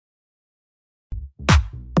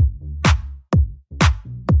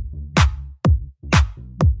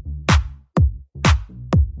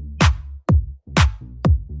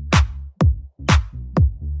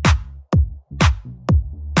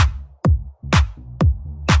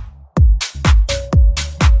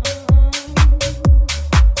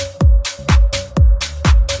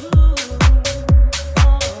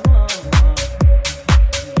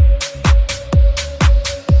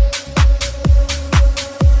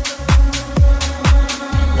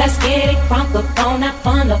crunk up on that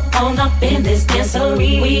fun up in this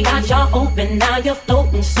dancery. We got y'all open, now you're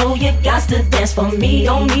floating, so you got to dance for me.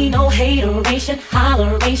 Don't need no hateration,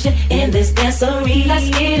 holleration in this dancery. Let's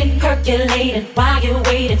get it percolating while you're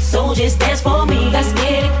waiting, so just dance for me. Let's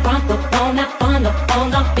get it crunk up on that fun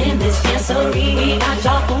up in this dancery. We got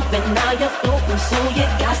y'all open, now you're floating, so you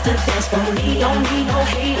got to dance for me. Don't need no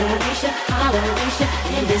hateration, holleration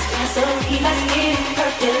in this dancery. Let's get it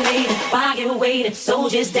percolating while you're waiting, so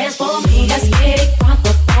just dance for me. Let's get it crunk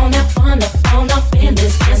up on that fun up in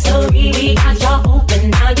this dancery. We got y'all open,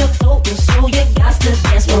 now you're floating, so you got to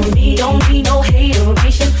dance for me. Don't need no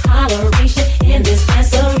hateration, holleration in this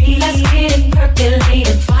dancery. Let's get it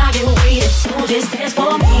percolating while you're waiting, so just dance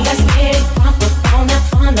for me. Let's get it crunk up on that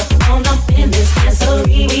fun up in this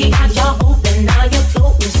dancery. We got y'all open, now you're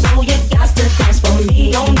floating, so you got to dance for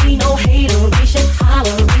me. Don't need no hateration,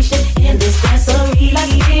 holleration in this dancery.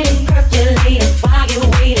 Let's get it percolating while you're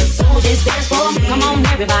waiting, so just dance for me. Come on,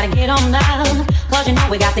 everybody, get on down, cause you know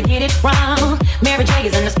we got to get it wrong. Mary J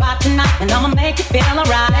is in the spot tonight, and I'ma make you feel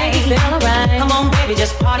alright. Come on, baby,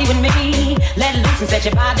 just party with me. Let loose and set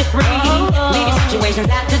your body free. Leave your situations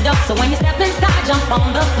at the door, so when you step inside, jump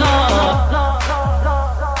on the floor.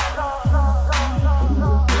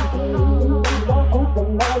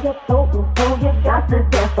 So you got to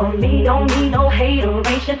dance for me. Don't need no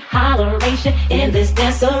hateration, holleration in this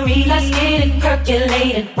dancery. Let's get it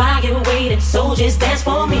percolating while you're waiting, so just dance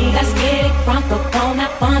for me. Let's get it crunk up on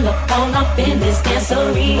that fun up in this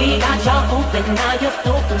dancery. We got y'all open, now you're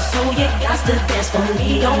floating, so you got to dance for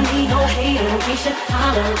me. Don't need no hateration,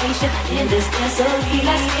 holleration in this dancery.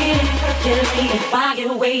 Let's get it percolating while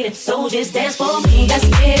you're waiting, so just dance for me. Let's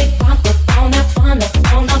get it crunk up on that fun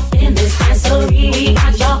up in this dancery. We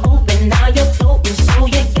got y'all open, now you're floating, so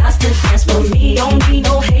you got to dance for me. Don't need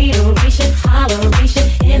no hateration, holleration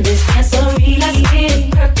in this dancery. Let's get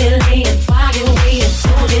it percolating while you're waiting, so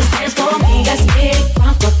just dance for me. Let's get it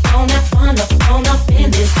crunk up on that fun up in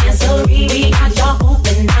this dancery. We got y'all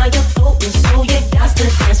open, now you're floating, so you got to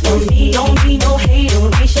dance for me. Don't need no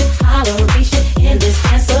hateration, holleration in this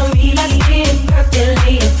dancery. Let's get it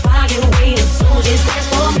percolating while you're waiting, so just dance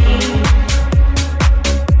for me.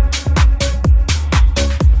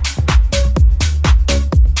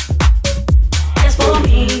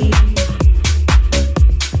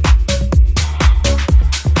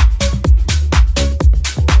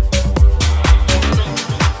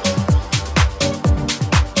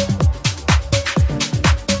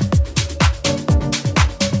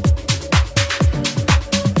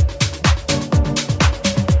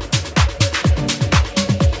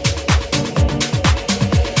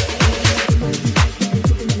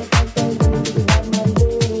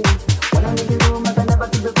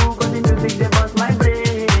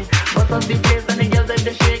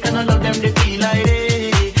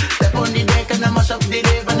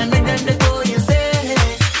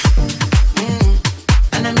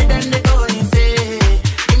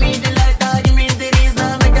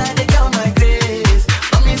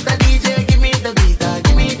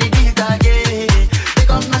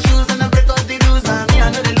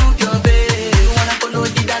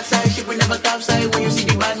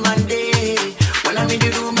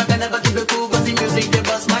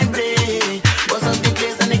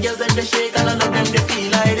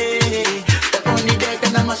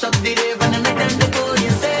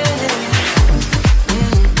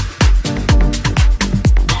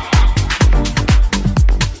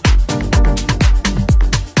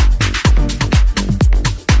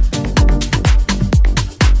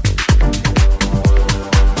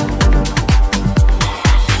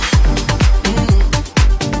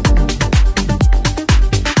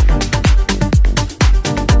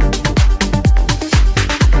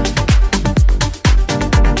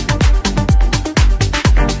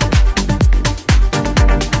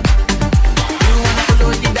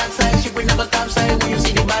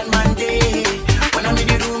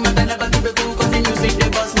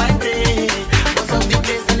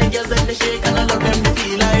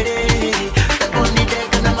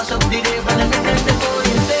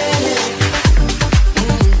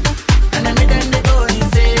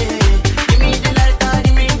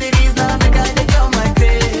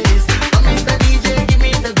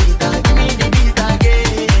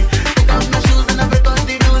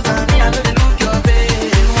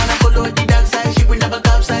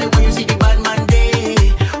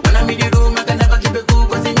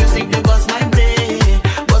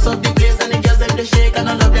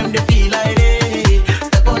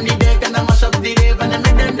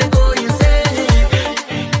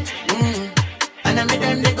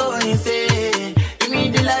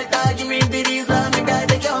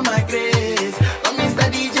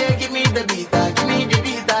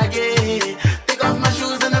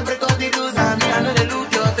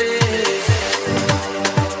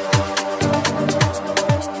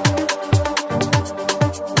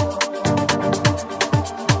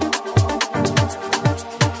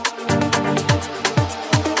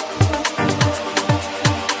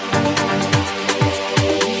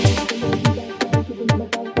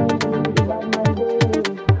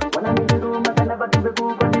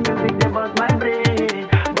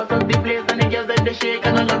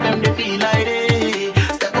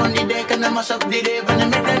 mash up the rave and I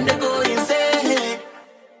make them they go insane.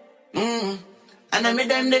 And I make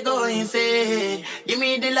them they go insane. Give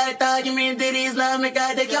me the lighter, give me the Rizla, make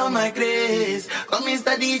I take out my craze. Come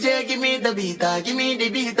Mr. DJ, give me the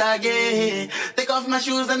beat again. Take off my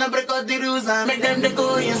shoes and I break out the rules and make them they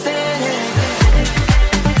go insane.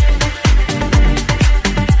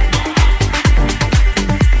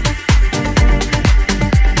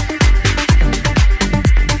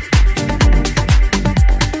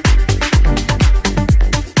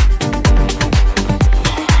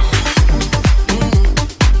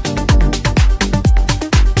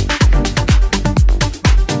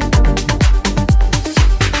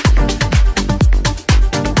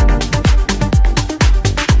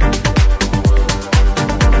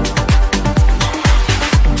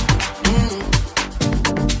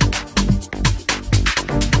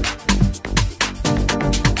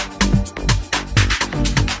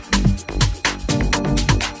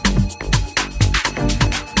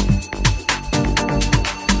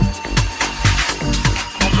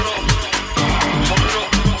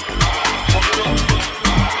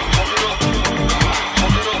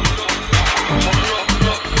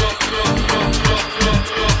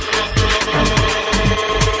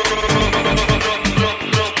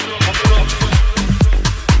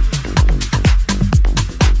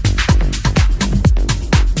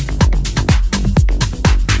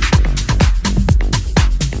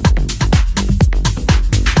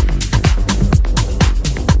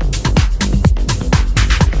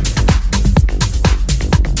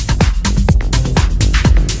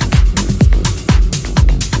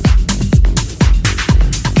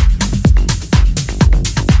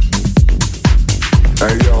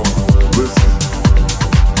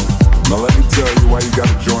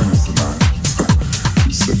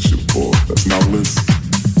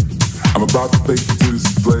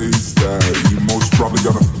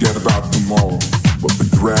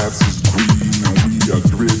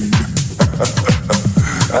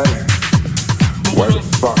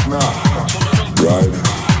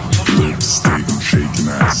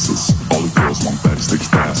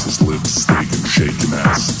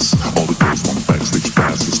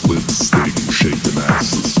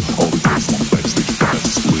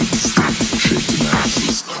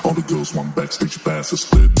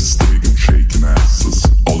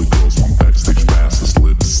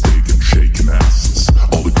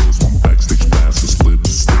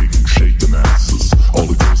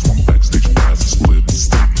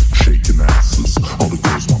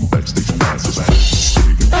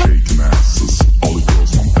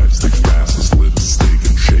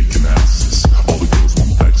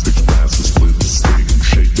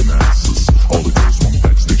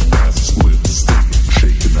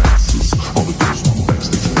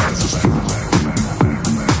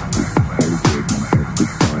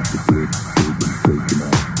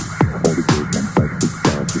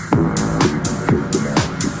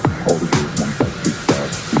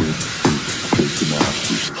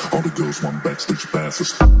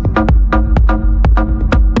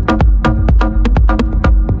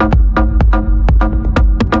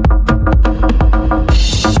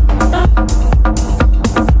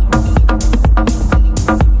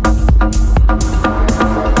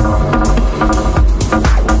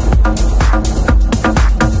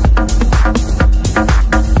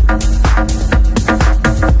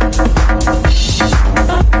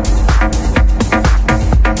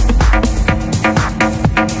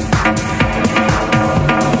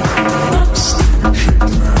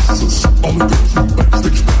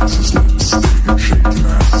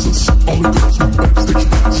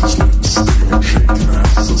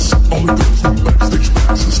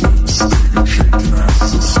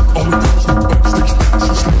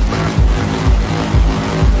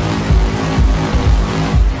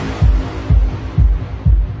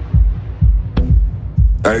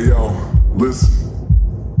 Hey yo, listen.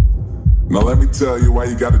 Now let me tell you why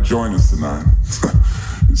you gotta join us tonight.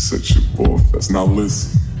 You're such a bullfest. Now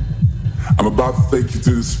listen. I'm about to take you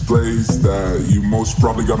to this place that you most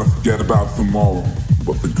probably gonna forget about tomorrow.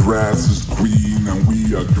 But the grass is green and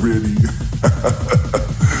we are gritty.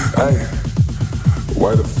 Hey,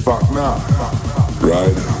 why the fuck not?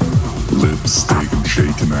 Right? Lipstick and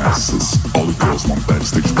shaking asses. All the girls want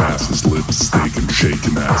backstage passes. Lipstick and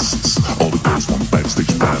shaking asses. All the girls want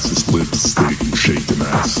backstage passes. Lipstick and shaking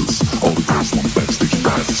asses. All the girls want backstage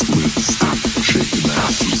passes. Lipstick and shaking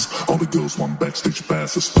asses. All the girls want backstage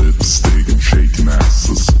passes. Lipstick and shaking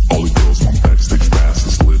asses. All the girls want backstage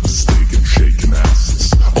passes. Lipstick and shaking asses.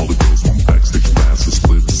 All the girls want backstage passes.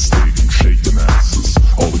 Lipstick and shaking asses.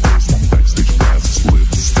 All the girls want backstage passes.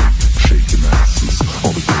 Lipstick and shaking asses.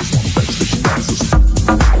 All the girls want backstage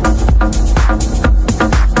passes.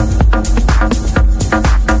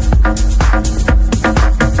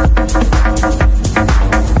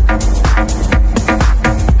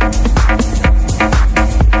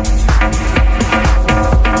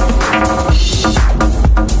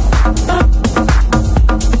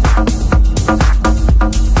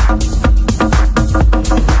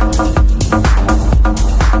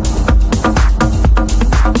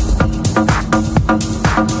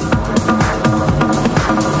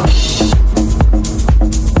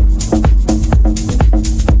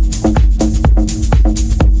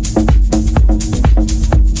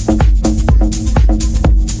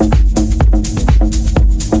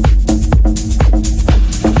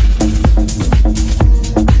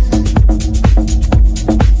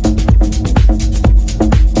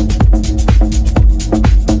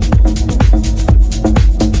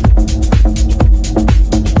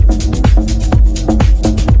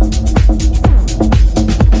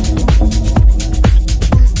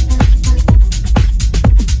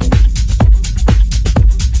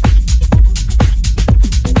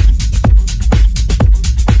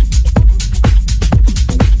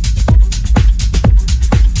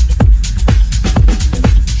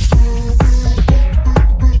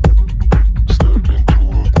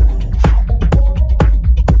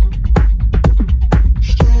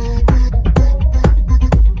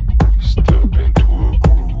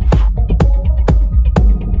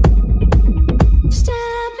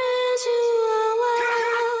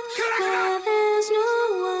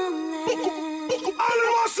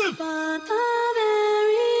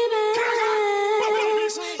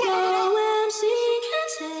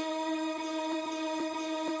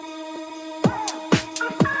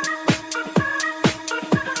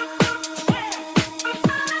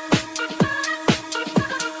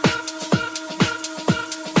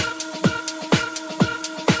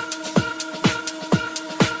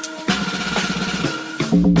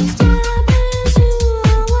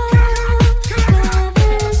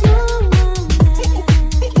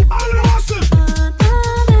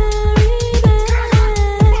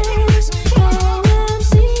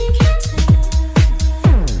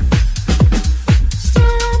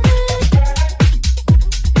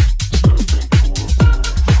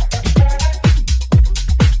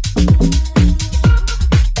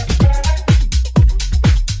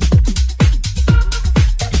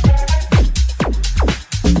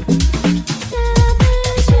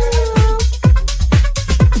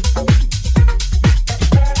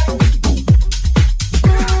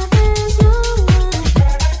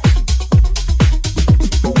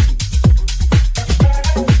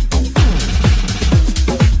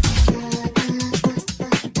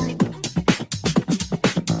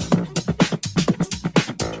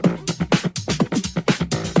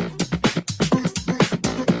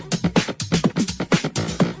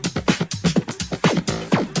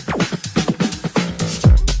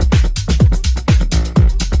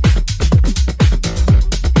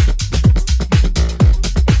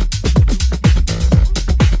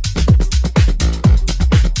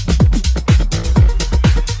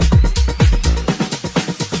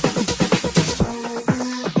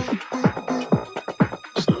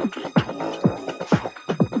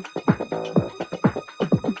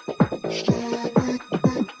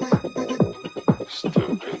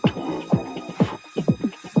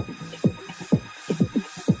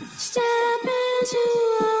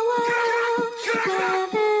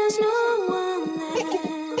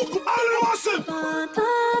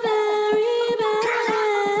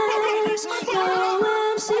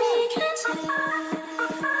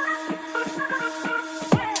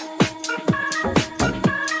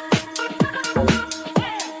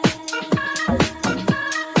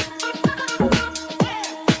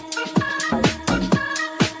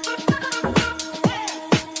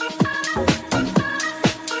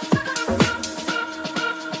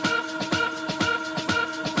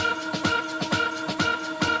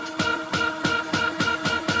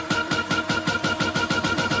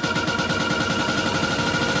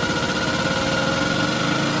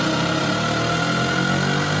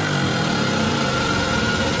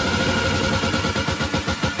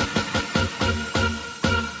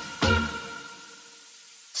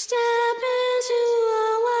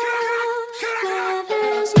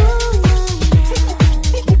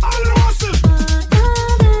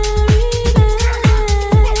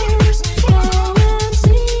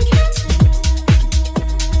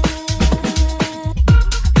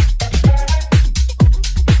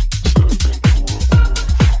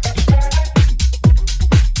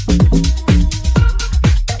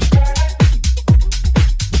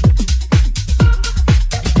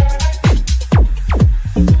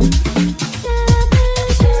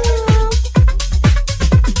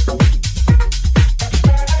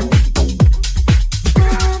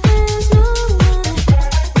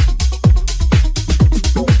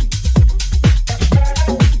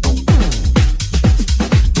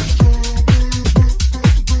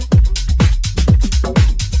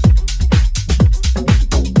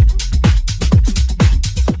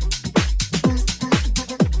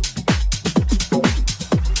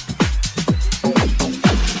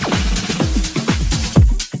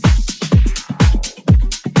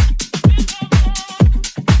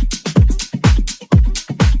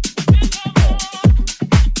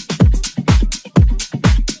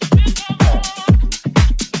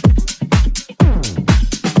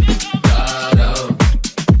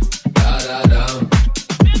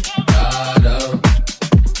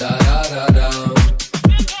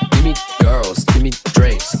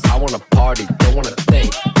 wanna party, don't wanna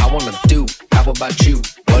think. I wanna do, how about you?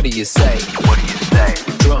 What do you say? What do you say?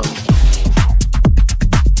 Drunk.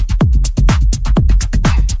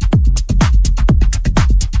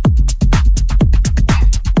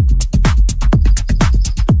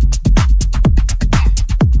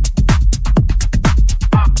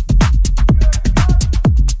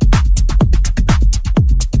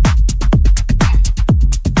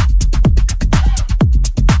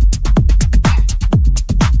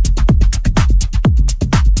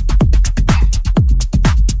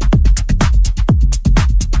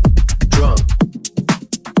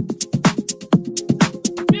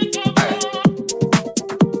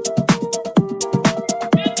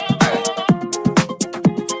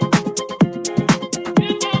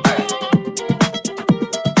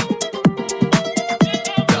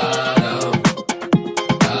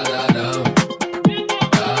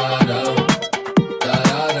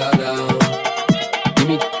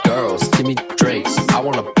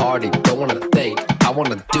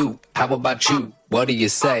 You, what do you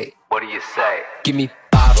say? What do you say? Give me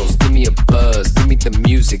bottles, give me a buzz, give me the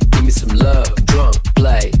music, give me some love. Drunk,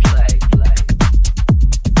 play.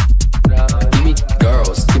 Give me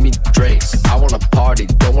girls, give me drinks. I wanna party,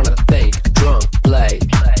 don't wanna think. Drunk, play.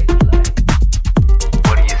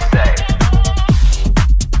 What do you say?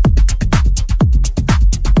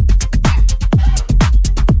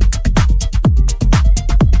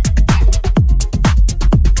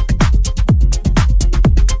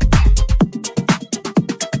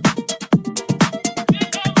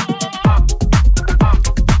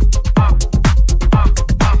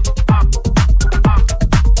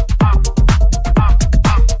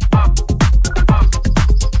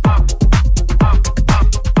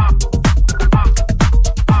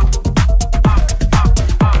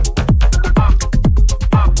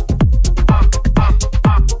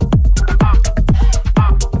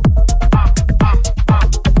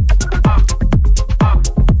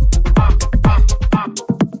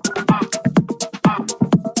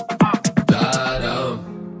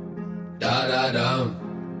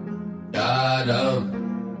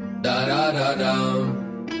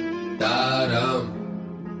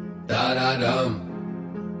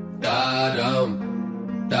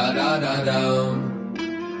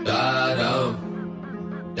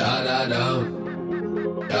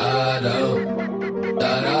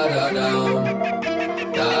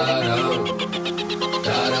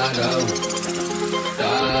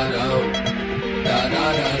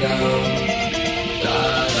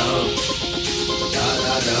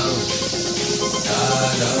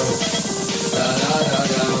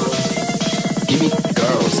 Give me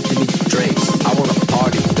girls, give me drinks. I wanna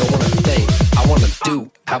party, don't wanna think. I wanna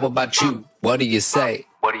do, how about you? What do you say?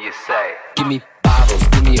 What do you say? Give me bottles,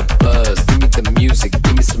 give me a buzz, give me the music,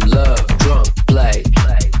 give me some love. Drunk, play.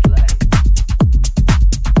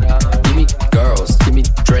 Give me girls, give me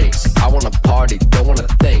drinks. I wanna party, don't wanna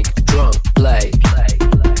think. Drunk, play.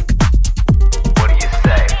 What do you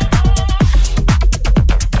say?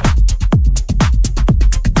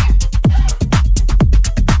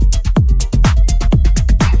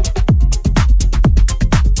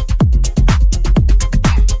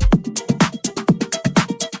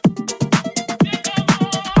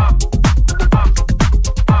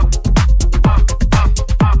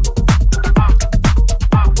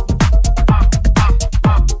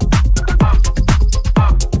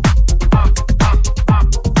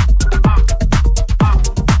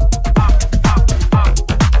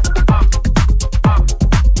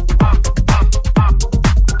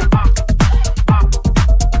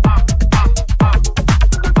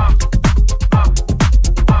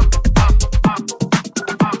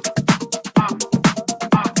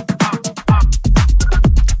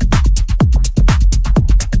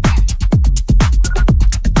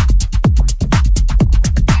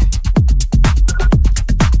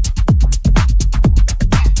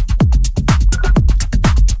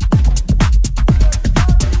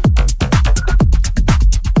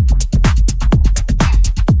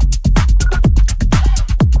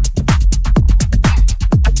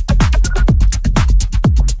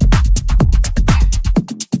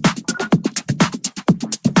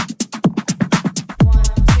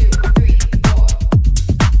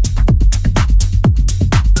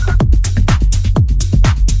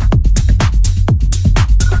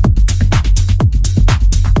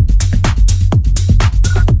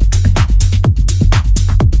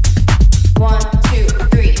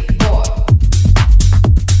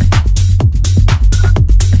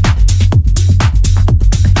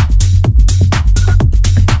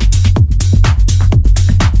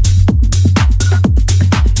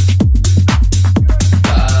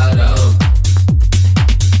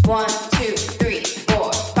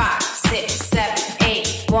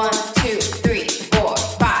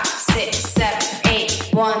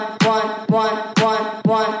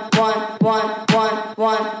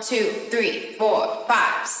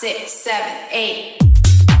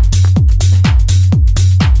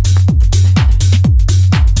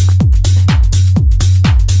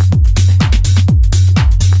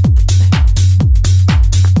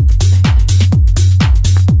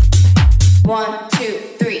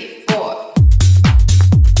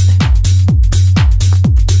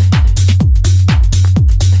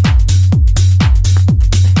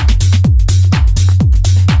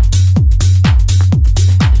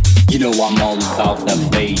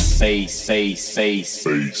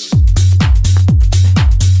 Face.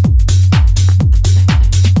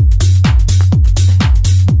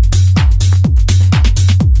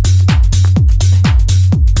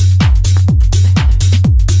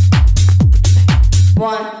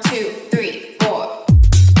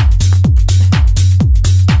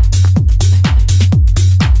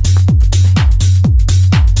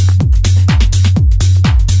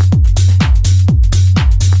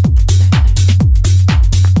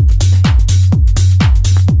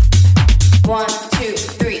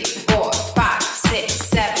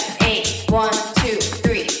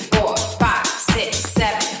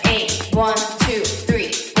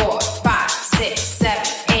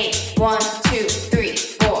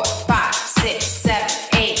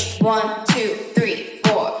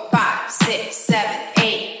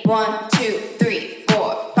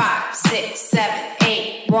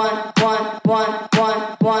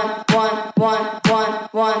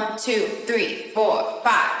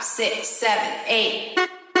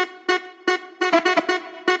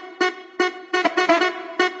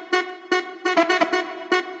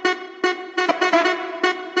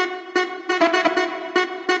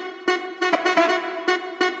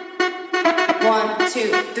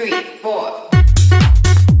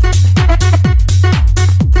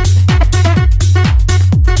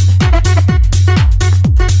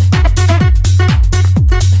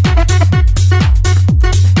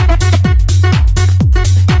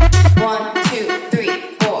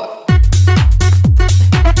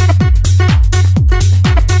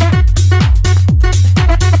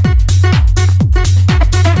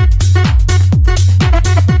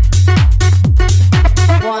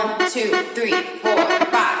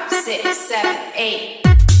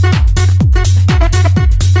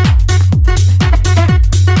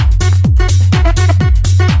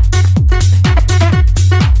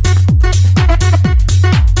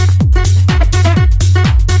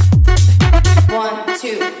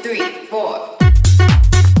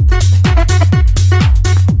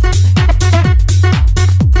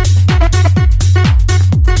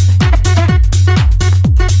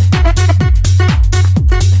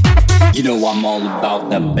 I'm all about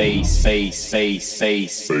that bass,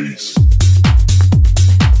 face.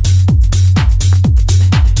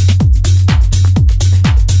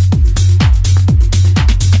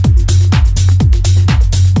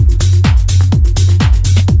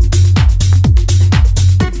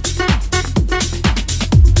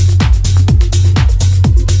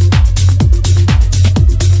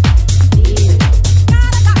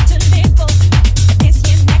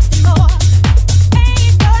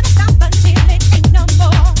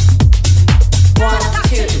 One,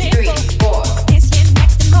 two, three.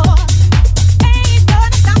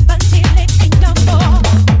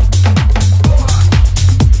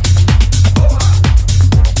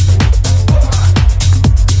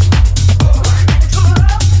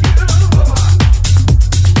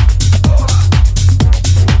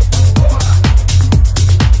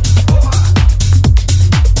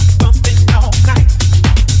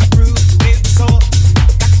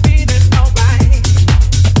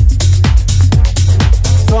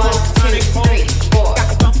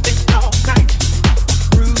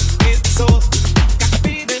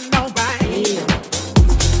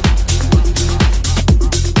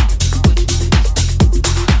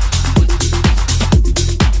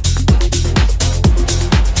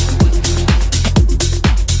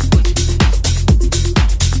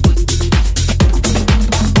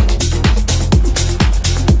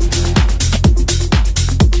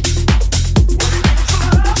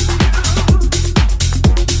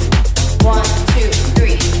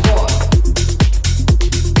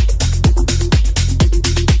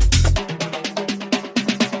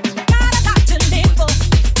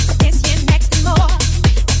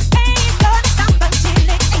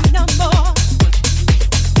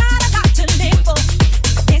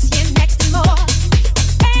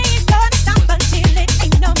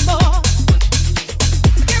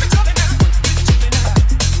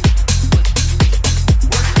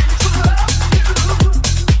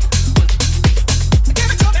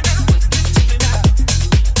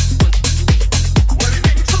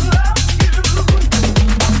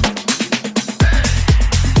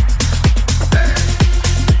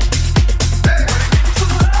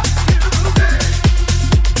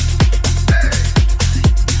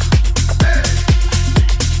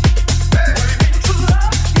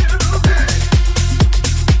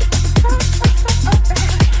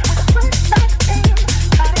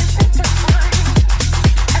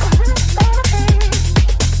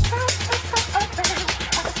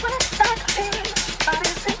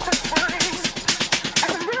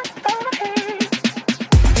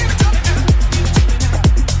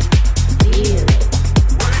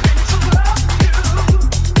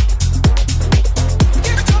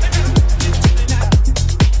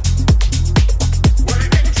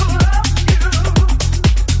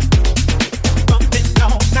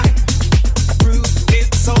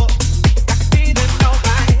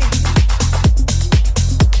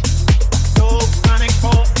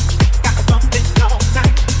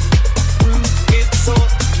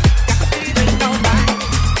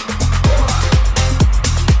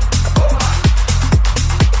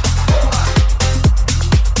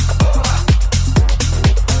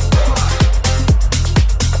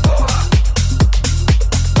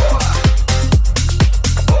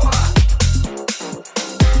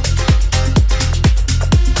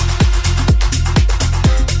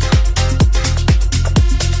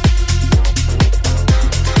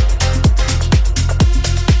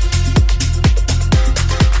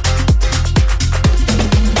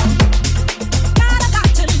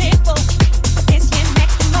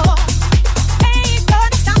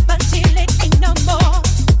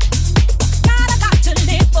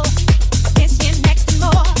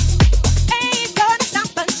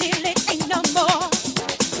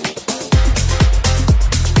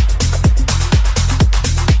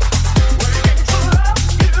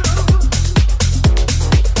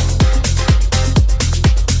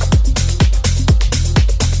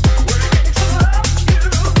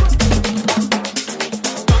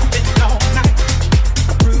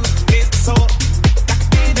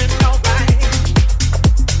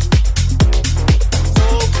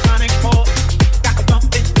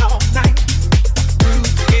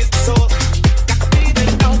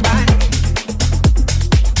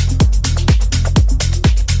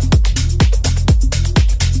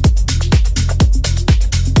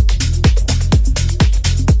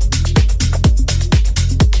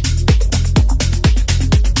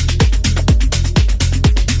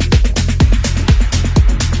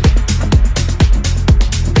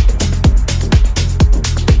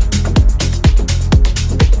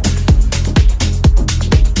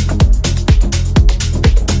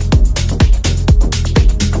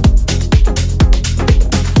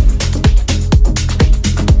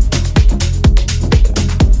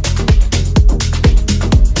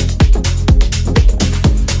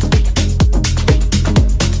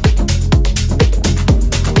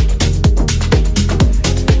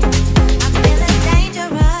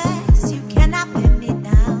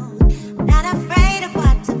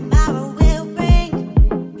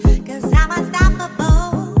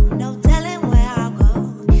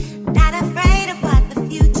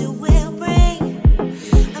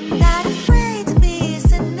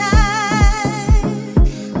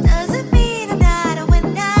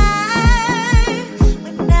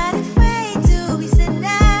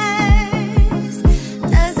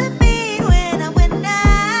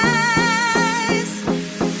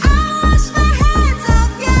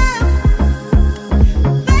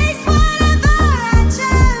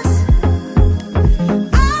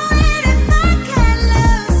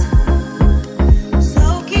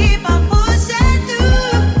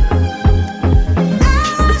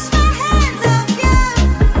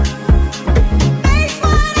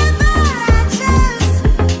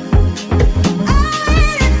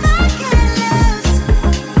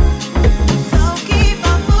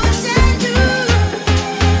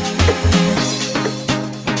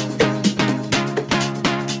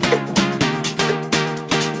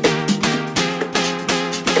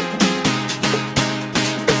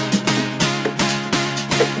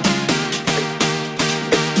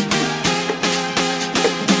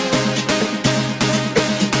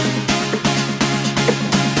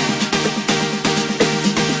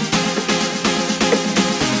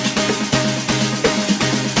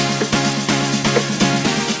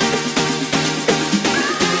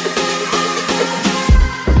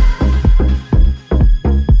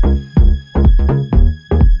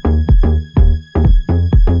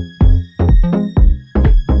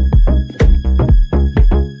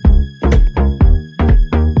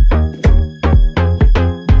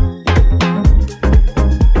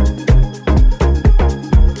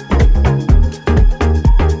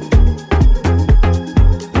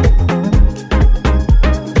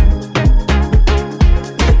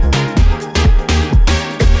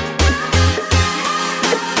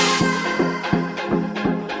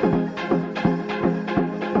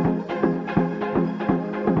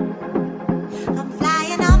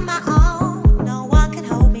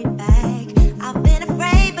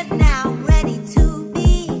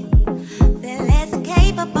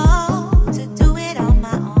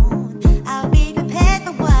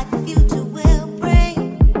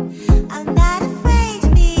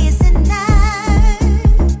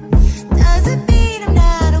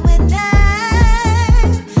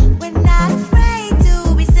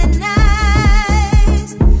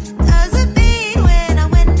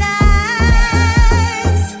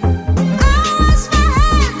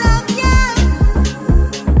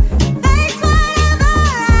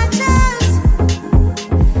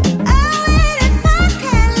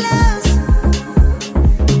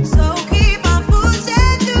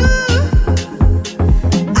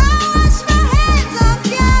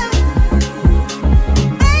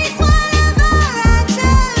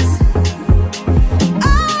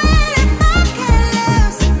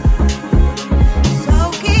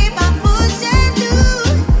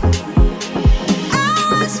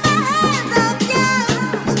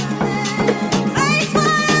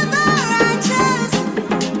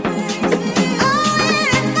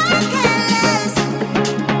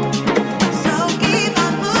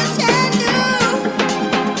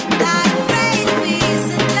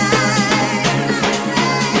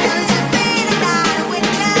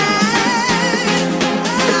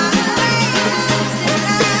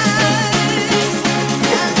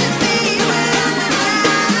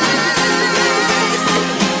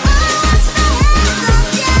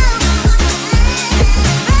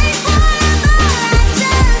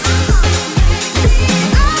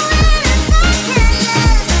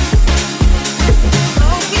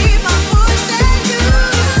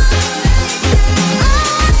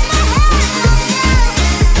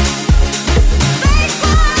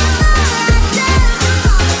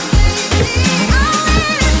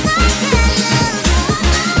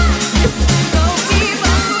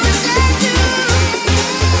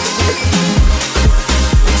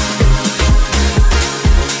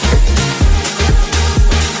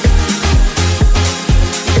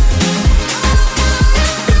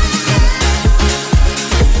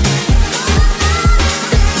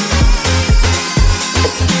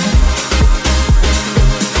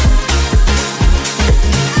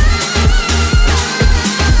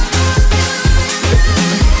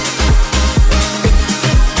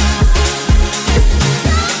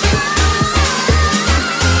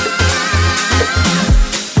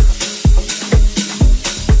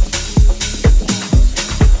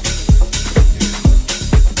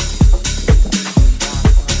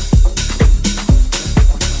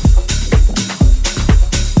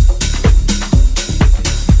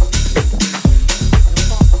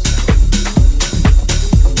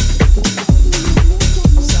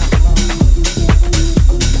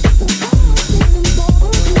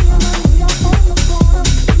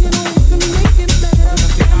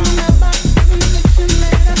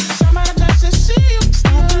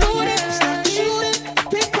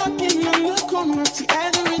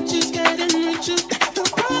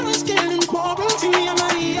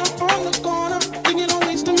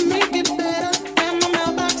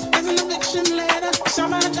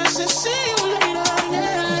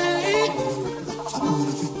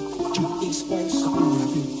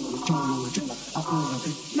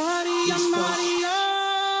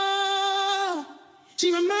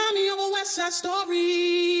 remind me of a West Side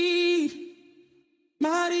Story.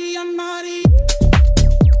 Maria, Maria.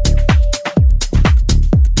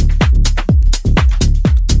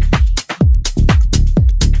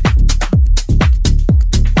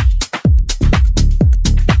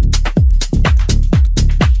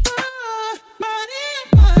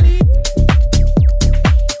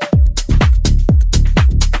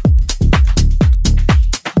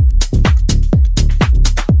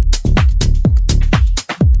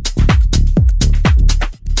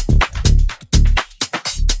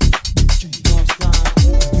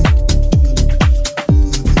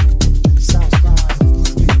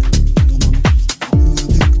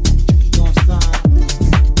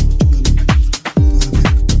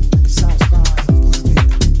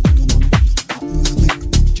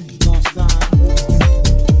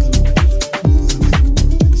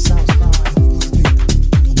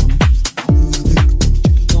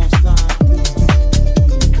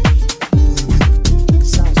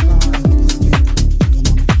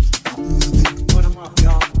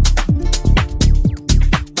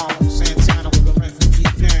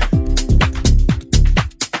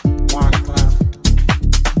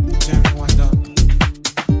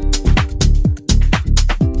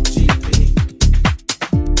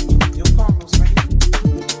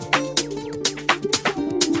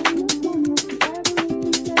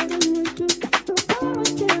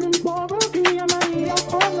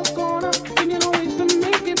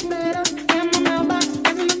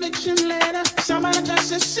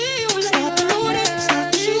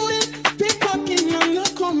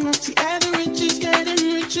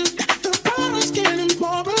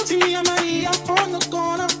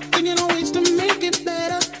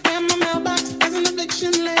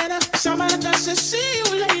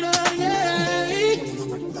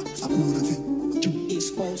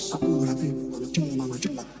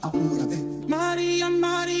 Maria,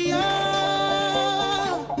 Maria,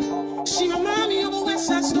 she remind me of a West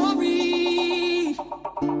Side Story.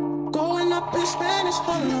 Growing up in Spanish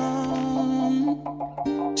Harlem,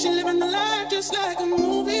 she living the life just like a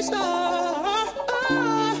movie star.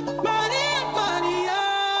 Maria, Maria,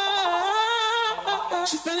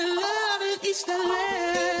 she fell in love in East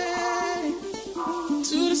LA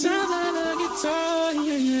to the sound of the guitar,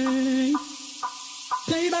 yeah.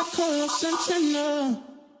 Played by Carlos Santana.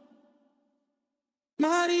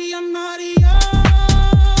 Maria, Maria.